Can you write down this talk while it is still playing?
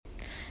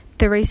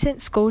The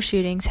recent school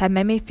shootings have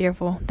made me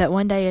fearful that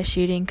one day a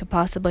shooting could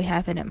possibly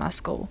happen at my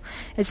school.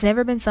 It's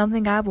never been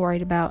something I've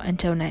worried about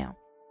until now.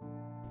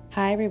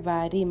 Hi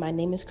everybody, my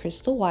name is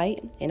Crystal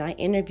White, and I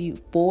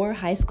interviewed 4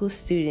 high school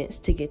students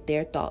to get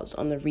their thoughts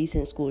on the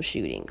recent school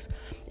shootings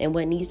and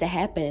what needs to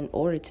happen in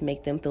order to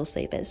make them feel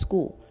safe at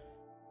school.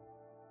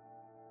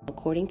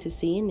 According to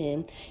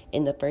CNN,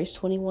 in the first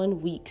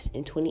 21 weeks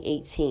in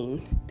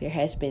 2018, there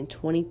has been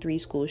 23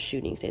 school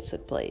shootings that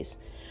took place.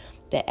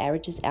 That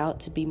averages out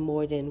to be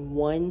more than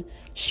 1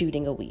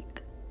 shooting a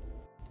week.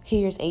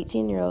 Here's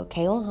 18-year-old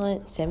Kayla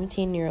Hunt,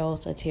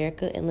 17-year-olds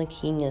Aterica and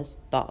Lakenia's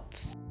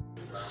thoughts.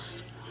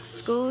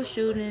 School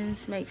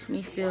shootings makes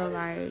me feel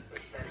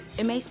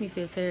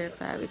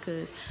terrified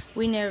because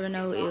we never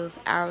know if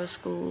our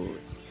school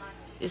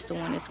is the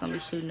one that's going to be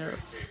shooting up.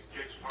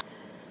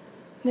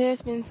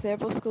 There's been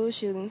several school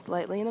shootings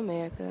lately in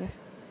America,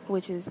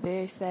 which is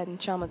very sad and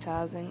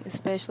traumatizing,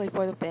 especially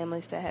for the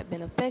families that have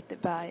been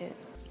affected by it.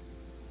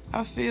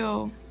 I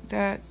feel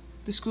that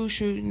the school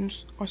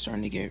shootings are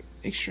starting to get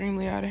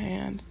extremely out of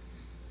hand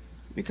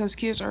because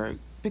kids are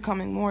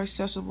becoming more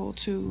accessible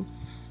to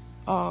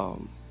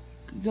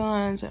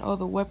guns and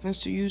other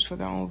weapons to use for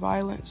their own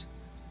violence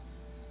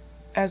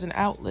as an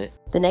outlet.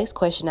 The next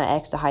question I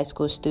asked the high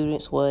school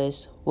students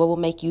was, what will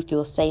make you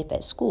feel safe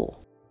at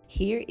school?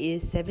 Here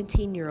is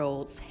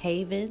 17-year-olds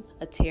Haven,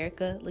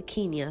 Aterica,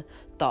 Lakenia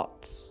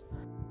thoughts.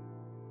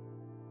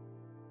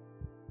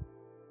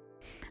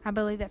 I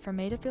believe that for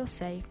me to feel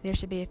safe, there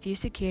should be a few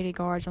security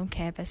guards on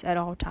campus at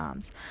all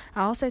times.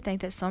 I also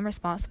think that some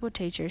responsible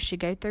teachers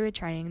should go through a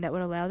training that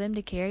would allow them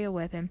to carry a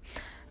weapon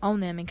on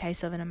them in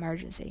case of an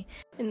emergency.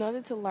 In order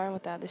to learn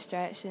without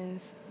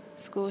distractions,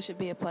 school should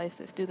be a place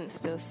that students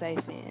feel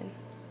safe in.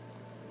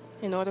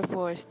 In order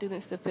for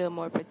students to feel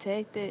more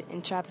protected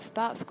and try to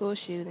stop school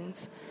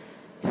shootings,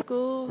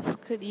 schools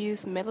could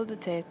use metal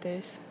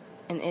detectors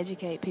and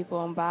educate people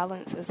on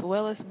violence as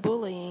well as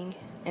bullying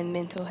and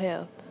mental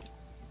health.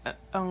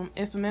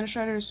 If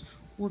administrators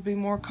would be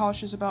more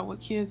cautious about what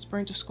kids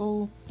bring to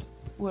school,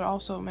 would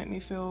also make me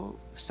feel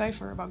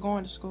safer about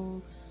going to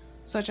school,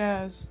 such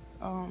as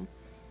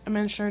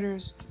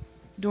administrators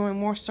doing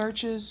more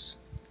searches,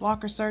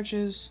 locker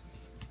searches,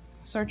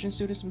 searching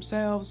students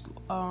themselves,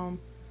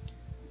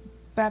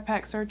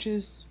 backpack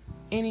searches,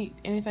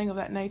 anything of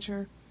that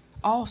nature.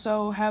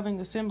 Also having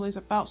assemblies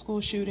about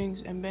school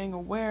shootings and being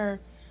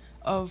aware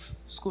of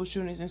school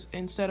shootings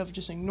instead of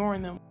just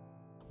ignoring them.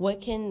 What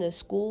can the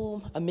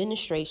school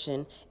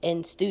administration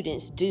and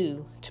students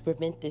do to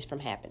prevent this from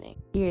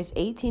happening? Here's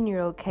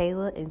 18-year-old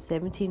Kayla and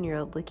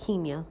 17-year-old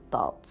Lakenia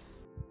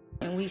thoughts.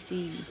 And we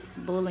see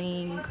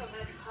bullying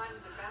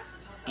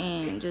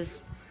and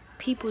just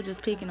people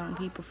just picking on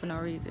people for no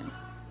reason.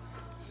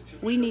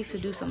 We need to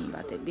do something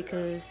about that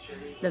because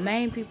the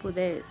main people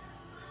that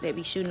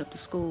be shooting up the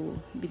school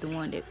be the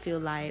one that feel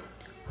like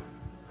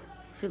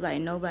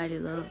nobody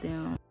loves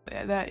them.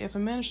 That if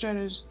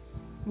administrators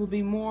will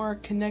be more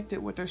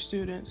connected with their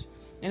students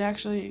and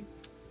actually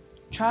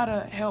try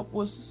to help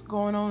what's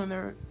going on in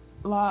their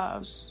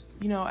lives.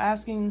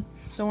 Asking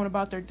someone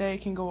about their day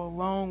can go a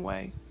long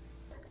way.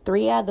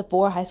 3 out of the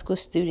 4 high school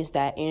students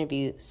that I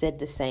interviewed said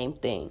the same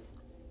thing.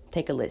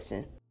 Take a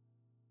listen.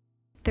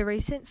 The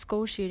recent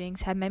school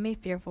shootings have made me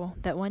fearful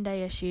that one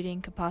day a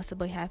shooting could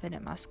possibly happen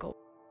at my school.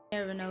 You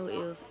never know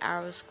if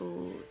our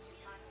school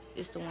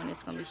is the one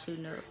that's going to be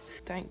shooting up.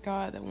 Thank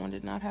God that one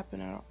did not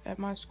happen at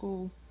my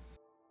school.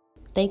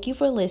 Thank you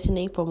for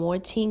listening. For more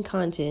teen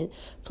content,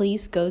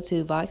 please go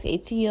to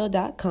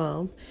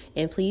voxatl.com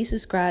and please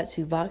subscribe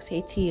to Vox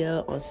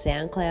ATL on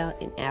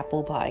SoundCloud and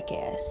Apple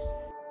Podcasts.